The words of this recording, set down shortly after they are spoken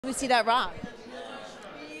Let me see that rock.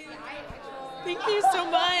 Thank you so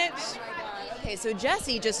much. Okay, so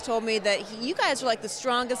Jesse just told me that you guys are like the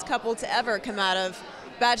strongest couple to ever come out of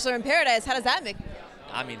Bachelor in Paradise. How does that make you feel?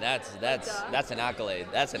 I mean, that's an accolade.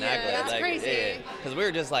 That's an accolade. That's like, crazy. Because we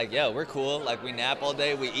were just like, yo, we're cool. Like, we nap all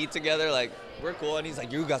day. We eat together. Like, we're cool. And he's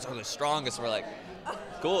like, you guys are the strongest. We're like,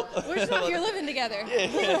 cool. We're strong. You're living together. It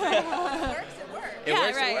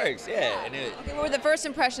It works. Yeah. And Okay, what were the first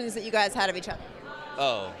impressions that you guys had of each other?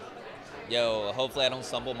 oh, yo, hopefully I don't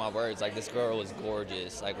stumble my words. Like, this girl was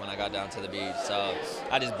gorgeous, like, when I got down to the beach. So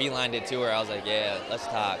I just beelined it to her. I was like, yeah, let's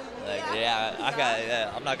talk. Like,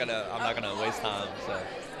 I'm not gonna waste time. So.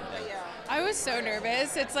 I was so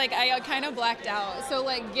nervous. It's like I kind of blacked out. So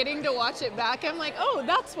like getting to watch it back, I'm like, oh,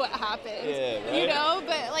 that's what happened. Yeah, right? You know,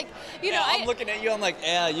 but like, you know, I'm looking at you. I'm like,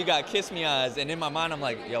 yeah, you got kiss me eyes, and in my mind, I'm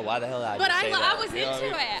like, yo, why the hell did I But just say that? I was You know into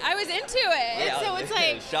what I mean? it. I was into it. Yeah, So it's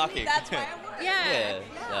like, shocking. That's why it works. yeah.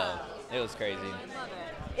 So it was crazy.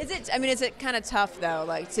 Is it kind of tough though,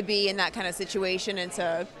 like to be in that kind of situation and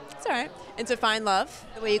to, it's all right, and to find love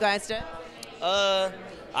the way you guys did?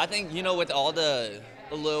 I think, you know, with all the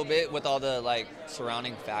like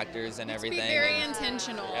surrounding factors and everything. Be very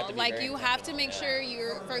intentional. You have to be Like very you have to intentional, make sure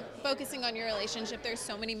you're focusing on your relationship. There's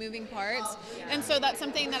so many moving parts, and so that's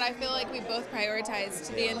something that I feel like we both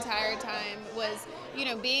prioritized the entire time was, you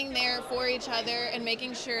know, being there for each other and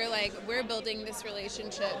making sure like we're building this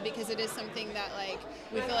relationship because it is something that like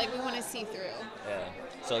we feel like we want to see through. Yeah.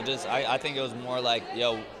 So just I think it was more like,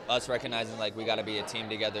 yo, us recognizing like we got to be a team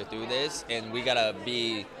together through this, and we got to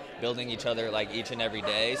be building each other like each and every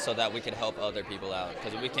day so that we can help other people out,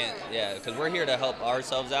 because we can't, because we're here to help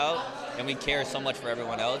ourselves out and we care so much for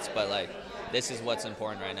everyone else, but like this is what's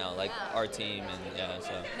important right now, like our team. And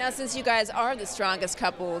so Now, since you guys are the strongest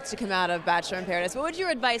couple to come out of Bachelor in Paradise, what would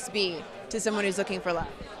your advice be to someone who's looking for love?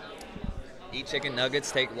 eat chicken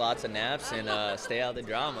nuggets, take lots of naps, and stay out of the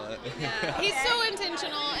drama. He's so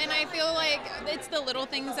intentional, and I feel like it's the little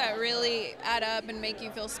things that really add up and make you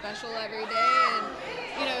feel special every day.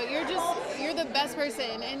 And you know, you're the best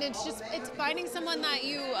person, and it's finding someone that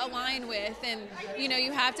you align with, and you know,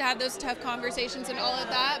 you have to have those tough conversations and all of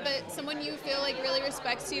that, but someone you feel like really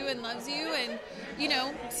respects you and loves you, and you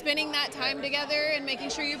know, spending that time together and making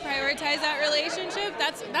sure you prioritize that relationship.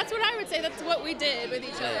 That's what I would say. That's what we did with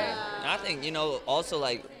each other. And I think, you know, also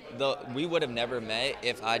like we would have never met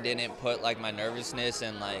if I didn't put like my nervousness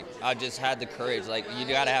and like I just had the courage. Like you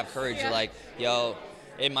gotta have courage. You're like, yo,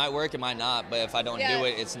 it might work, it might not, but if I don't do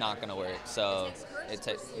it, it's not gonna work. So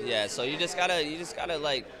so you just gotta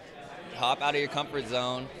like hop out of your comfort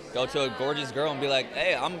zone, go to a gorgeous girl and be like,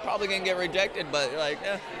 hey, I'm probably gonna get rejected, but like,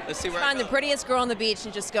 let's see where I Find go. the prettiest girl on the beach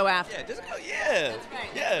and just go after. Yeah, just go.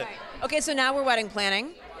 Yeah. Okay, so now we're wedding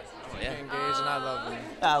planning. Yeah. Engaged, and I love you.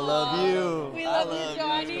 I love you. We love you,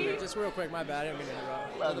 Johnny. Just real quick, my bad. I didn't mean to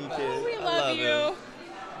interrupt. Love you, kid. We I love you.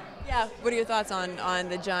 Yeah. What are your thoughts on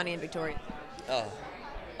the Johnny and Victoria?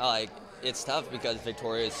 Like it's tough because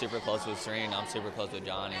Victoria is super close with Serene. I'm super close with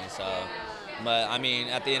Johnny. So, but I mean,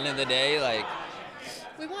 at the end of the day, like.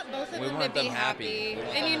 We want both of We them want to be them happy. happy. We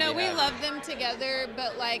want And them you to know, be we happy. love them together,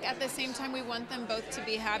 but like at the same time we want them both to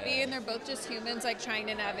be happy, and they're both just humans like trying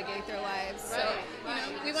to navigate their lives. So, you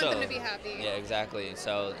know, we want them to be happy. Yeah, exactly.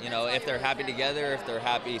 So, you know, if they're happy together, if they're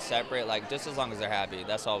happy separate, like just as long as they're happy,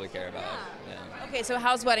 that's all we care about. Yeah. Okay, so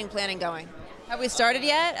how's wedding planning going? Have we started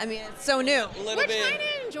yet? I mean, it's so new. A little We're bit. trying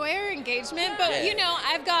to enjoy our engagement, but Yeah. you know,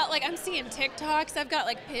 I've got like I'm seeing TikToks, I've got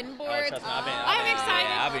like pin boards. trust me, I'm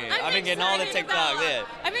excited. yeah, I've been getting all the excited TikToks, about- yeah.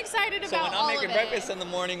 I'm excited So about when all I'm making of breakfast it. in the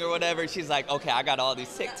morning or whatever, she's like, okay, I got all these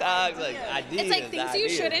TikToks, like ideas. It's like things you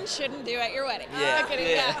ideas. should and shouldn't do at your wedding. Yeah, I'm kidding,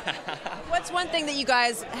 yeah. What's one thing that you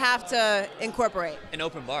guys have to incorporate? An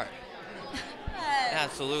open bar.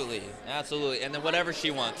 Absolutely. And then whatever she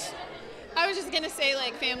wants. I was just gonna say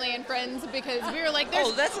like family and friends because we were like,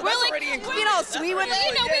 there's, That's we're like, already included. being all That's sweet with already it.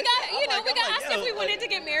 you know, included. we got asked if we yo, wanted to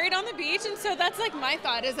get married on the beach, and so that's like my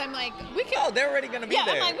thought is I'm like, we can. Oh, they're already gonna be Yeah,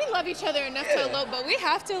 there. I'm like, we love each other enough to Yeah. elope, but we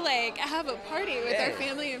have to like have a party with our Yeah.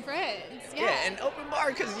 family and friends. Yeah. Yeah, and open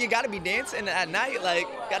bar because you got to be dancing at night. Like,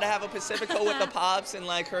 got to have a Pacifico with the pops and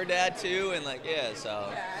like her dad too, and like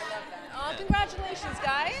so. Oh, congratulations,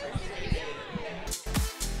 guys.